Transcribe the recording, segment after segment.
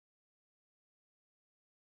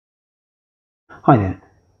Hi there.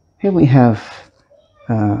 Here we have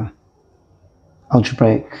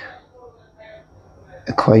algebraic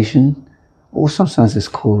equation, or sometimes it's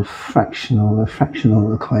called a fractional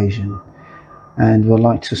equation, and we'd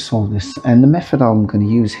like to solve this. And the method I'm going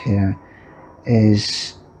to use here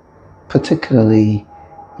is particularly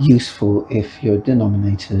useful if your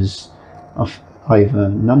denominators are either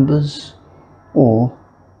numbers or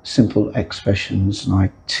simple expressions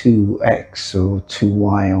like 2x or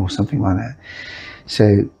 2y or something like that.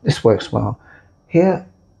 So this works well. Here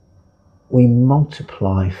we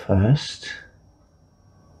multiply first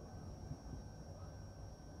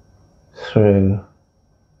through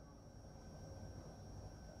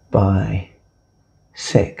by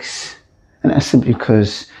 6, and that's simply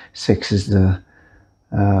because 6 is the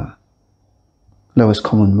lowest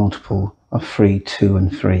common multiple of 3, 2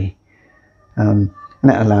 and 3, and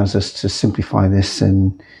that allows us to simplify this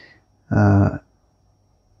and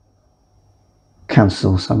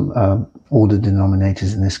cancel all the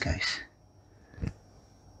denominators in this case.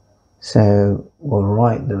 So we'll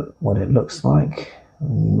write what it looks like.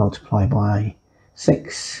 We multiply by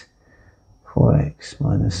 6, 4x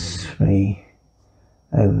minus 3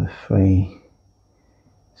 over 3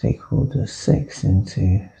 is equal to 6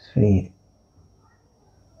 into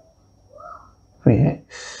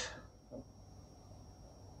 3x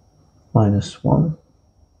minus 1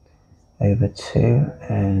 over 2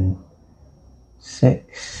 and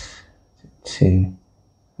 6 to 2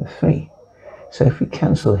 over 3. So if we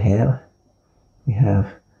cancel here, we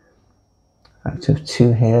have a factor of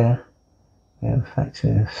 2 here, we have a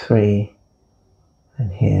factor of 3,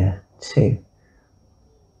 and here 2.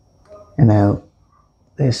 And now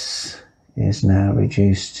this is now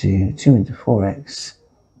reduced to 2 into 4x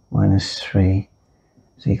minus 3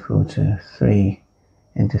 is equal to 3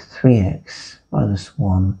 into 3x minus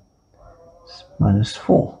 1 minus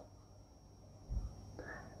 4.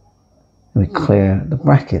 We clear the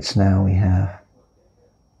brackets now. We have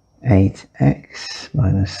 8x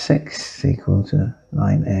minus 6 is equal to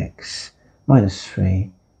 9x minus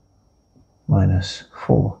 3 minus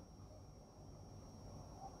 4.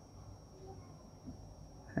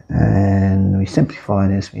 And we simplify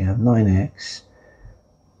this. We have 9x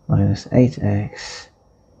minus 8x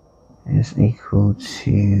is equal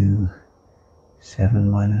to 7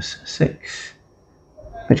 minus 6,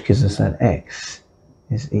 which gives us that x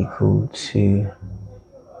is equal to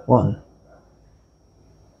 1.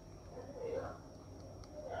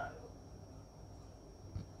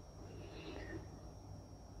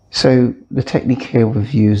 So the technique here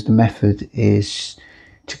we've used, the method, is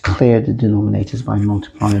to clear the denominators by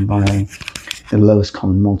multiplying by the lowest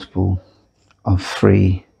common multiple of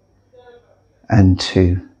 3 and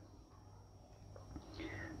 2.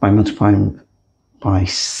 By multiplying by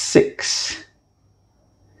 6,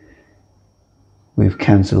 we've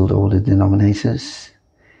cancelled all the denominators,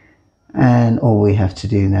 and all we have to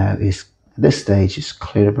do now is, at this stage, is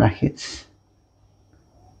clear the brackets,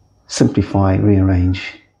 simplify,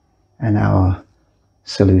 rearrange, and our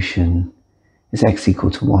solution is x equal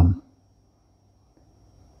to 1.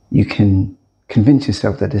 You can convince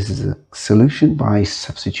yourself that this is a solution by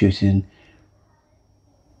substituting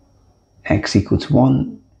x equal to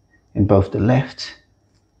 1 in both the left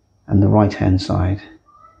and the right hand side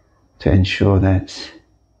to ensure that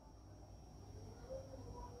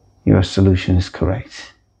your solution is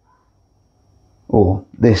correct, or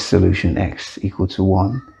this solution x equal to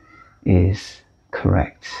 1 is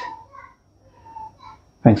correct.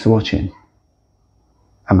 Thanks for watching.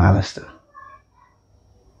 I'm Alistair.